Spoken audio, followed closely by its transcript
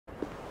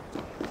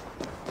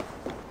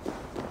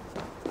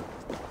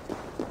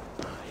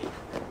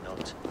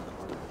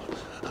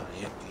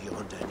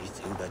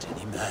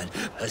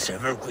UcoPan has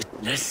ever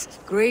witnessed.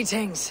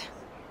 Greetings.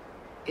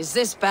 Is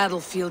this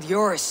battlefield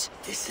yours?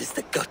 This is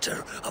the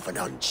gutter of an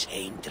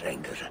unchained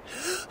Drengr.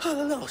 A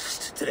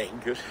lost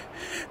Drengr.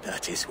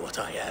 That is what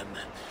I am.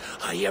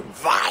 I am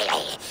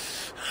vile.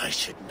 I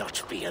should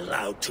not be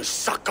allowed to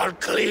suckle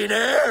clean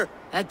air.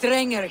 A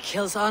Drengr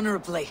kills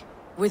honorably,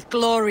 with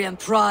glory and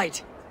pride.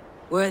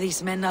 Were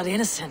these men not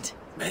innocent?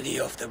 Many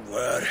of them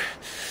were.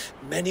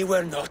 Many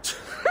were not.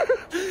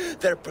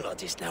 Their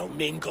blood is now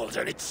mingled,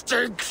 and it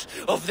stinks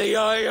of the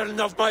iron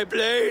of my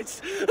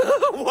blades.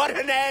 What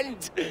an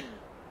end!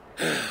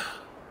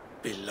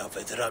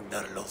 Beloved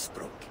Ragnar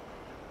Lothbrok.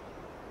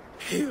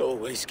 He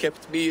always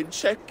kept me in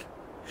check.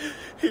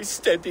 He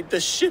steadied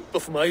the ship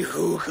of my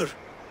Hugr.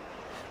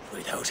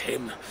 Without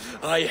him,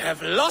 I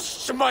have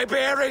lost my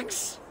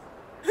bearings.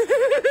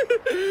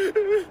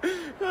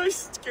 I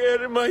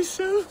scare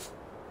myself.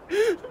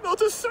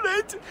 Not a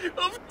shred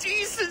of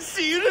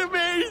decency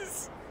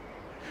remains.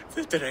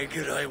 The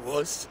Drengr I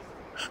was,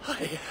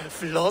 I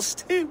have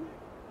lost him.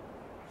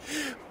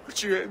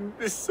 Would you end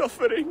this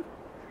suffering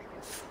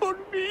for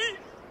me?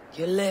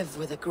 You live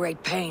with a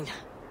great pain.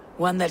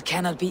 One that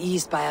cannot be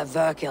eased by a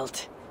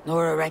Vergild,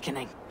 nor a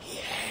reckoning.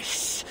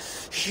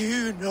 Yes,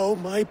 you know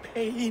my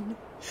pain.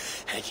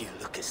 And you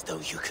look as though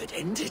you could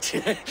end it.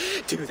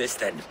 Do this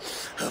then.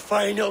 A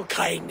final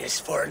kindness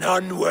for an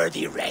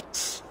unworthy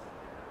wretch.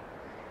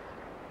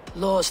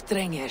 Lord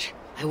Drengr,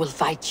 I will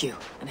fight you,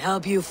 and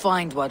help you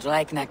find what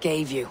Ragnar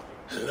gave you.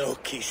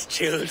 Loki's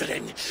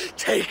children,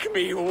 take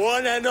me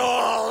one and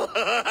all!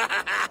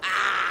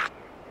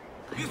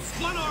 This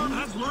one arm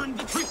has learned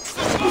the tricks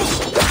of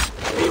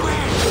both!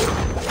 Beware!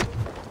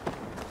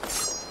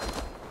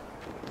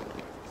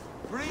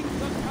 Bring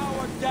the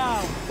coward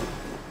down!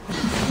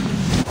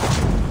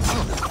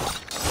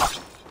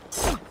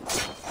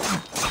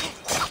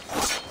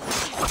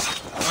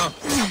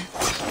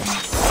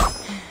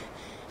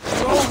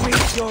 Go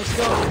meet your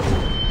God!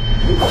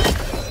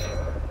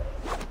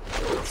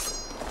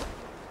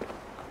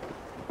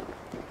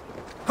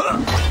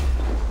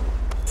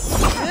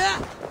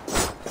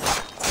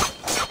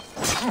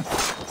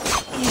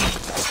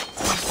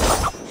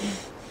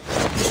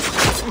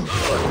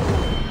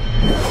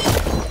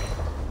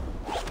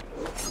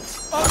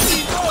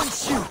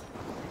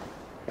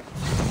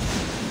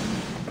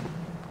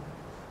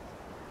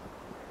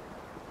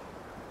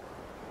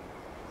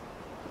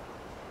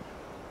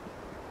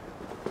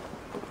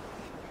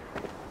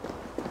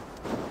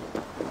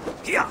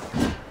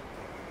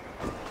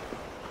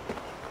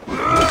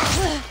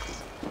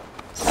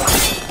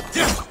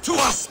 Death to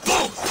us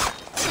both!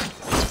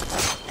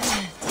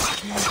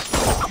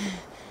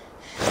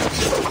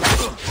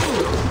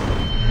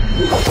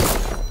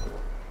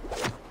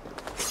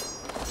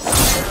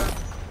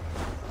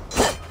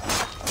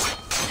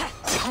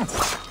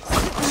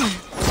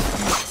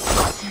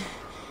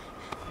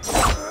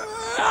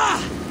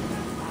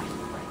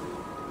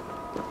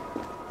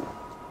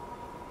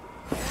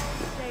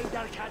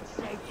 Savior can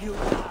save you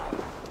now.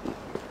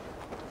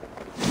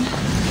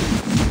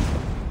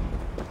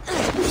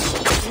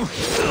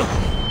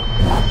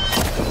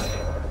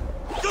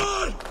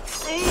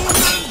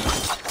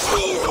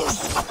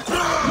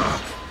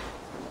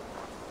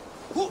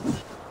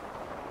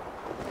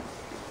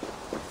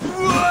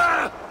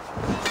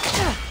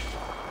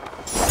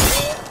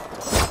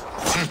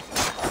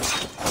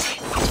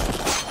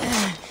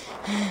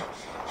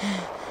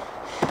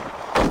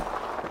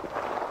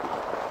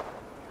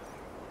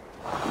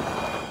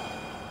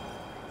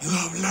 You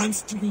have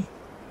lanced me,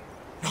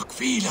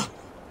 Nokkfylla,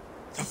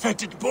 the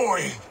fetid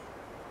boy.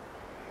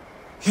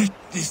 Let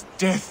this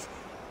death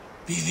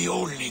be the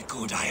only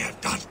good I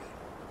have done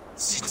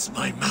since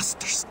my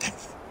master's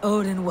death.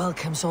 Odin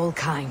welcomes all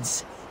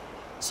kinds,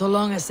 so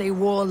long as they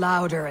war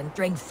louder and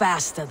drink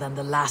faster than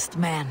the last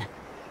man.